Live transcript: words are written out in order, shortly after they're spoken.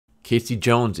Casey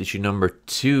Jones, issue number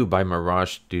 2 by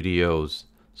Mirage Studios.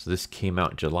 So this came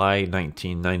out July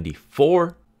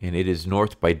 1994, and it is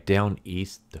North by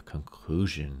Downeast, the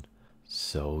conclusion.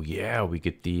 So yeah, we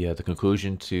get the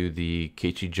conclusion to the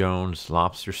Casey Jones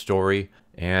lobster story,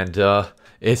 and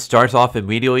it starts off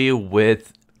immediately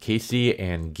with Casey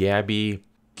and Gabby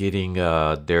getting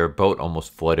their boat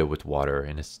almost flooded with water,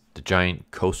 and it's the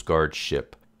giant Coast Guard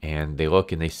ship. And they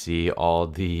look and they see all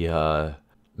the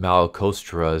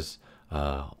Malacostras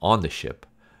on the ship.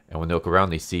 And when they look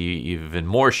around, they see even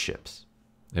more ships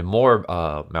and more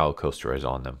Malacostras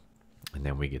on them. And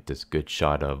then we get this good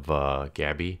shot of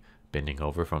Gabby bending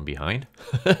over from behind.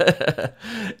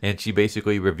 And she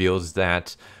basically reveals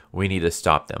that we need to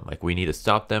stop them. Like, we need to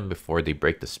stop them before they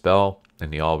break the spell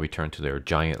and they all return to their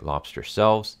giant lobster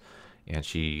selves. And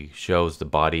she shows the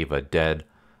body of a dead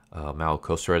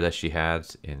Malacostra that she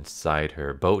has inside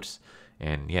her boats.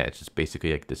 And yeah, it's just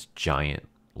basically like this giant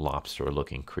lobster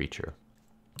looking creature.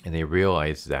 And they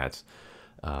realize that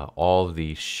all of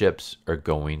the ships are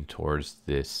going towards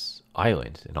this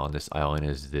island. And on this island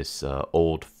is this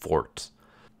old fort.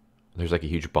 There's like a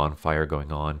huge bonfire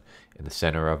going on in the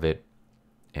center of it.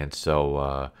 And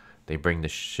so they bring the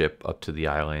ship up to the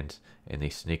island and they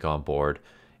sneak on board.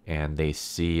 And they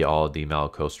see all the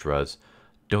Malacostras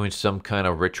doing some kind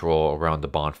of ritual around the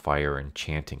bonfire and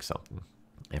chanting something.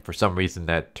 And for some reason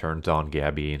that turns on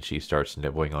Gabby and she starts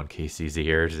nibbling on Casey's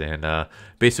ears and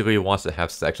basically wants to have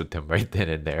sex with him right then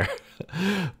and there.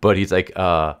 But he's like,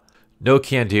 no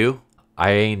can do.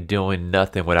 I ain't doing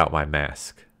nothing without my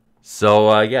mask.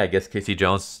 So yeah, I guess Casey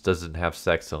Jones doesn't have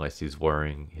sex unless he's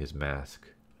wearing his mask,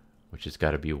 which has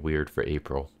got to be weird for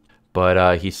April.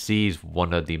 But he sees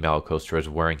one of the Malacostras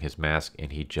wearing his mask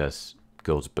and he just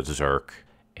goes berserk.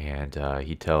 And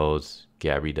he tells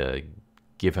Gabby to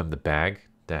give him the bag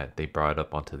that they brought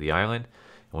up onto the island.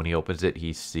 And when he opens it,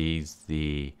 he sees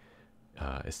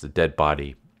it's the dead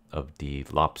body of the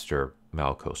lobster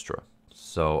Malacostra.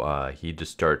 So he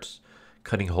just starts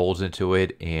cutting holes into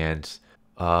it and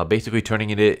basically turning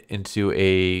it into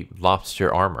a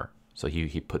lobster armor. So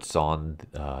he puts on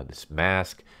this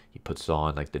mask. He puts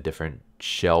on like the different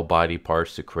shell body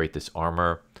parts to create this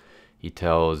armor. He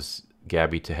tells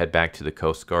Gabby to head back to the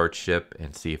Coast Guard ship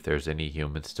and see if there's any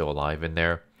humans still alive in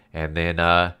there. And then,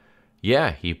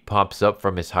 yeah, he pops up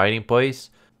from his hiding place,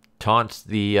 taunts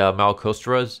the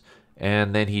Malacostras,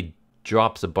 and then he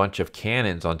drops a bunch of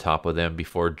cannons on top of them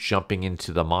before jumping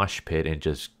into the mosh pit and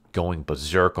just going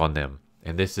berserk on them.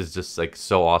 And this is just like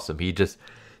so awesome. He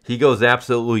goes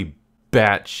absolutely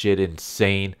batshit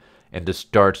insane and just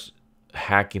starts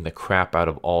hacking the crap out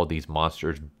of all these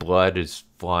monsters. Blood is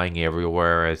flying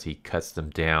everywhere as he cuts them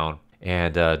down.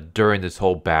 And during this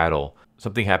whole battle,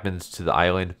 something happens to the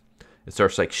island. It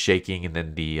starts like shaking, and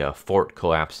then the fort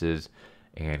collapses,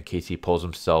 and Casey pulls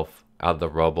himself out of the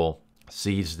rubble,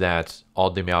 sees that all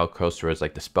the Malacostras,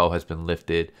 like the spell has been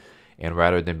lifted, and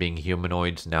rather than being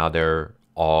humanoids, now they're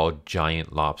all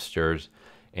giant lobsters.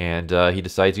 And he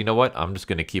decides, you know what? I'm just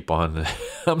gonna keep on,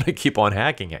 I'm gonna keep on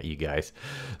hacking at you guys.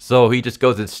 So he just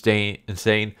goes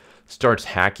insane, starts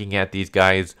hacking at these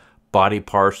guys. Body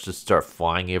parts just start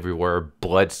flying everywhere,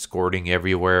 blood squirting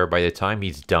everywhere. By the time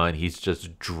he's done, he's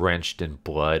just drenched in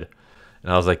blood. And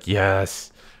I was like,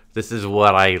 yes, this is why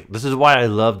I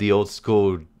love the old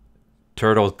school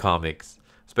Turtles comics,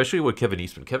 especially with Kevin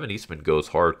Eastman. Kevin Eastman goes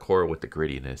hardcore with the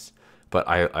grittiness. But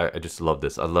I just love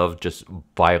this. I love just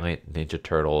violent Ninja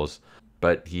Turtles.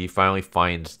 But he finally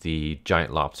finds the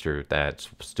giant lobster that's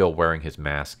still wearing his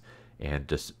mask and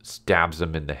just stabs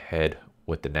him in the head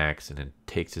with an axe, and then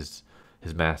takes his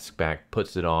mask back,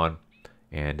 puts it on,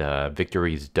 and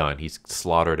victory is done. He's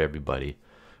slaughtered everybody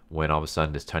when all of a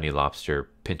sudden this tiny lobster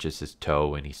pinches his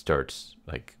toe and he starts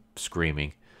like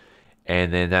screaming.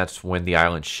 And then that's when the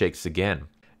island shakes again.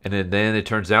 And then it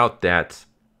turns out that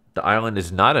the island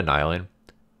is not an island.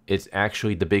 It's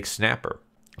actually the Big Snapper.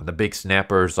 And the Big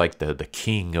Snapper is like the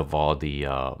king of all the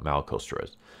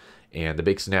Malacostras. And the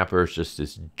Big Snapper is just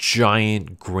this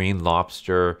giant green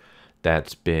lobster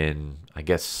that's been, I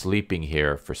guess, sleeping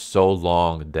here for so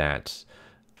long that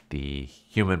the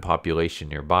human population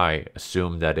nearby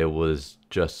assumed that it was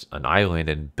just an island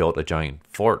and built a giant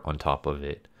fort on top of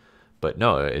it. But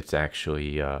no, it's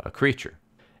actually a creature.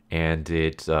 And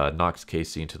it knocks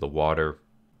Casey into the water,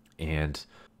 and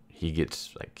he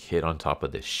gets like hit on top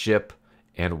of this ship.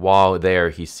 And while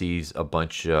there, he sees a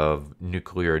bunch of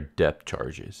nuclear depth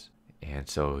charges. And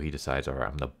so he decides, all right,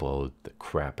 I'm going to blow the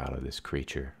crap out of this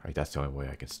creature. Like, that's the only way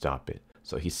I can stop it.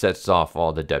 So he sets off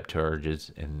all the depth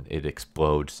charges, and it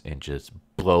explodes and just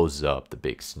blows up the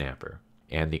Big Snapper.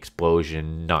 And the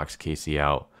explosion knocks Casey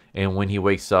out. And when he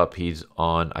wakes up, he's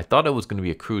on, I thought it was going to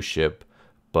be a cruise ship,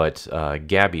 but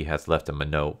Gabby has left him a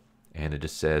note, and it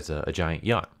just says a giant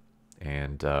yacht.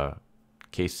 And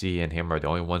Casey and him are the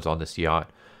only ones on this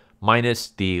yacht, minus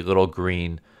the little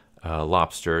green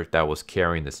lobster that was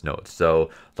carrying this note. So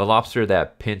the lobster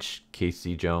that pinched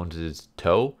Casey Jones's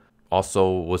toe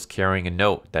also was carrying a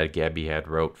note that Gabby had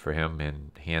wrote for him,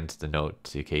 and hands the note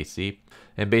to Casey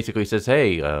and basically says,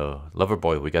 hey, lover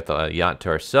boy, we got the yacht to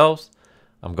ourselves.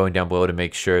 I'm going down below to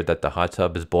make sure that the hot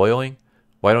tub is boiling.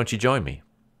 Why don't you join me?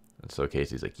 And so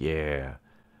Casey's like, yeah,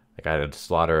 I gotta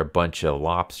slaughter a bunch of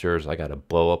lobsters. I gotta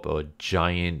blow up a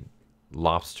giant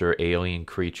lobster alien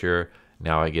creature.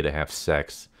 Now I get to have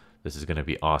sex. This is gonna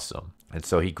be awesome. And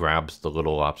so he grabs the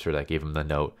little lobster that gave him the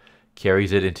note,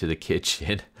 carries it into the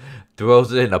kitchen,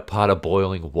 throws it in a pot of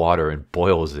boiling water and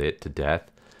boils it to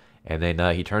death. And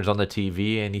then he turns on the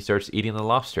TV and he starts eating the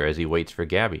lobster as he waits for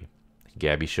Gabby.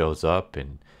 Gabby shows up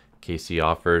and Casey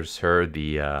offers her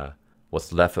the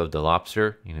what's left of the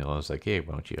lobster. You know, I was like, hey,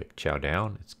 why don't you like chow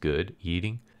down? It's good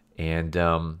eating. And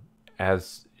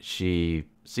as she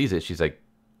sees it, she's like,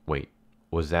 wait,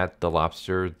 was that the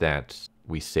lobster that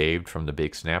we saved from the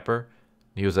big snapper?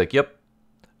 And he was like, yep.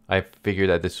 I figured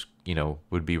that this, you know,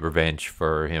 would be revenge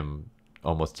for him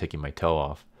almost taking my toe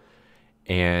off.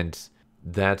 And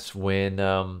that's when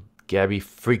Gabby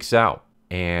freaks out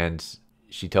and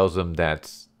she tells him that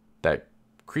that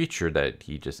creature that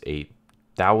he just ate,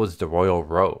 that was the royal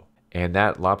roe. And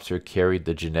that lobster carried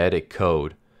the genetic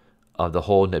code of the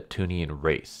whole Neptunian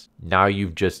race. Now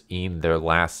you've just eaten their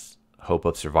last hope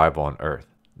of survival on Earth.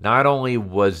 Not only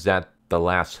was that the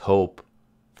last hope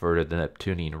for the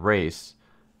Neptunian race,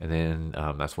 and then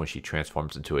that's when she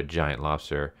transforms into a giant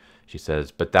lobster, she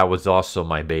says, but that was also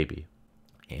my baby.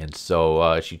 And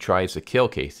so she tries to kill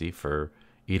Casey for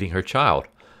eating her child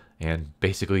and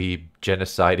basically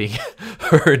genociding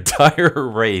her entire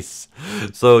race.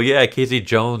 So yeah, Casey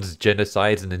Jones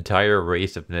genocides an entire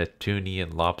race of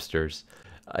Neptunian lobsters.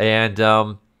 And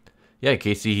yeah,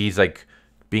 Casey, he's like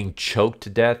being choked to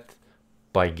death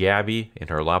by Gabby in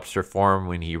her lobster form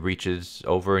when he reaches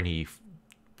over and he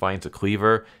finds a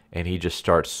cleaver and he just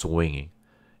starts swinging.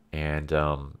 And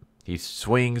he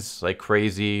swings like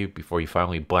crazy before he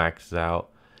finally blacks out.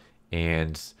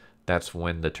 And that's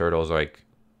when the turtles are like,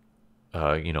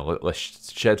 you know,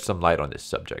 let's shed some light on this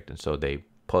subject. And so they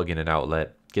plug in an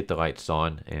outlet, get the lights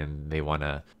on, and they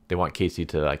want Casey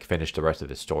to like finish the rest of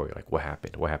the story. Like, what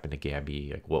happened to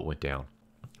Gabby? Like, what went down?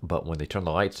 But when they turn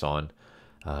the lights on,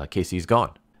 Casey's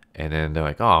gone. And then they're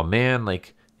like, oh man,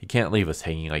 like, he can't leave us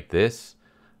hanging like this.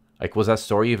 Like, was that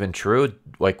story even true?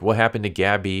 Like, what happened to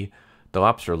Gabby, the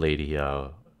lobster lady?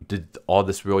 Did all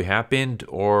this really happen,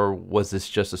 or was this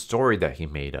just a story that he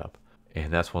made up?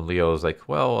 And that's when Leo was like,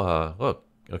 well, look,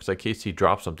 looks like Casey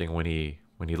dropped something when he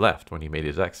left, when he made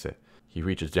his exit. He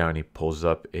reaches down, he pulls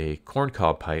up a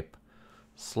corncob pipe,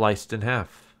 sliced in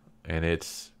half, and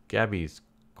it's Gabby's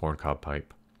corncob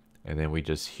pipe. And then we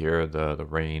just hear the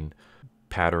rain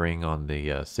pattering on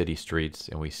the city streets,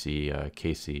 and we see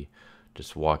Casey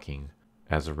just walking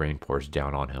as the rain pours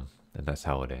down on him. And that's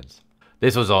how it ends.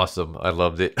 This was awesome. I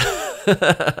loved it.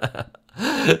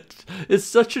 It's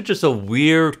such just a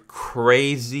weird,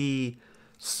 crazy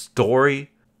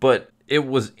story, but it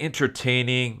was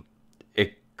entertaining.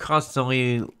 It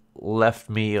constantly left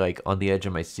me like on the edge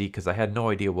of my seat because I had no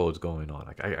idea what was going on.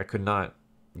 Like I could not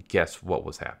guess what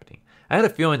was happening. I had a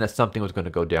feeling that something was going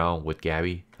to go down with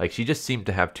Gabby. Like, she just seemed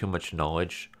to have too much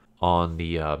knowledge on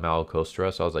the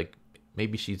Malacostra, so I was like,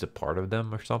 maybe she's a part of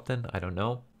them or something. I don't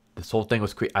know. This whole thing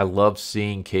was crazy. I loved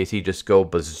seeing Casey just go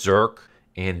berserk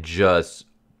and just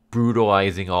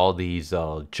brutalizing all these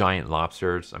giant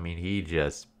lobsters. I mean, he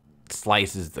just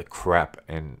slices the crap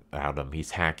out of them.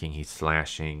 He's hacking, he's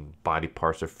slashing, body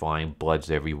parts are flying, blood's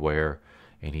everywhere,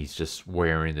 and he's just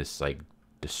wearing this like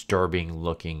disturbing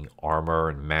looking armor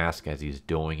and mask as he's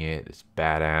doing it. It's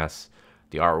badass.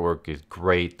 The artwork is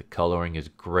great, the coloring is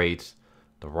great,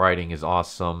 the writing is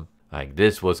awesome. Like,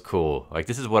 this was cool. Like,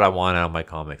 this is what I want out of my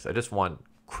comics. I just want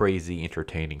crazy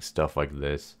entertaining stuff like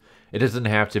this. It doesn't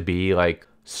have to be like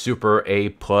super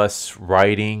A+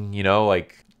 writing, you know,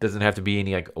 like doesn't have to be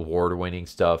any like award-winning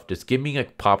stuff. Just give me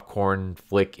like popcorn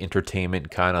flick entertainment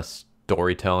kind of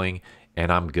storytelling and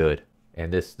I'm good.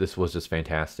 And this was just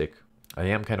fantastic. I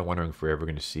am kind of wondering if we're ever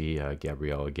going to see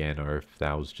Gabrielle again, or if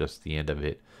that was just the end of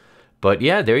it. But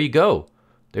yeah, there you go.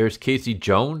 There's Casey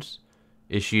Jones,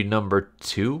 issue number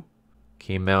 2.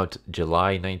 Came out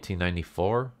July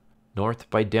 1994. North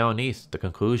by Downeast, the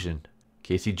conclusion.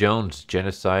 Casey Jones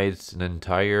genocides an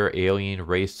entire alien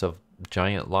race of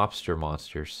giant lobster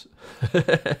monsters.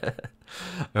 I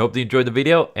hope you enjoyed the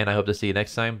video, and I hope to see you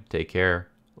next time. Take care.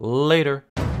 Later.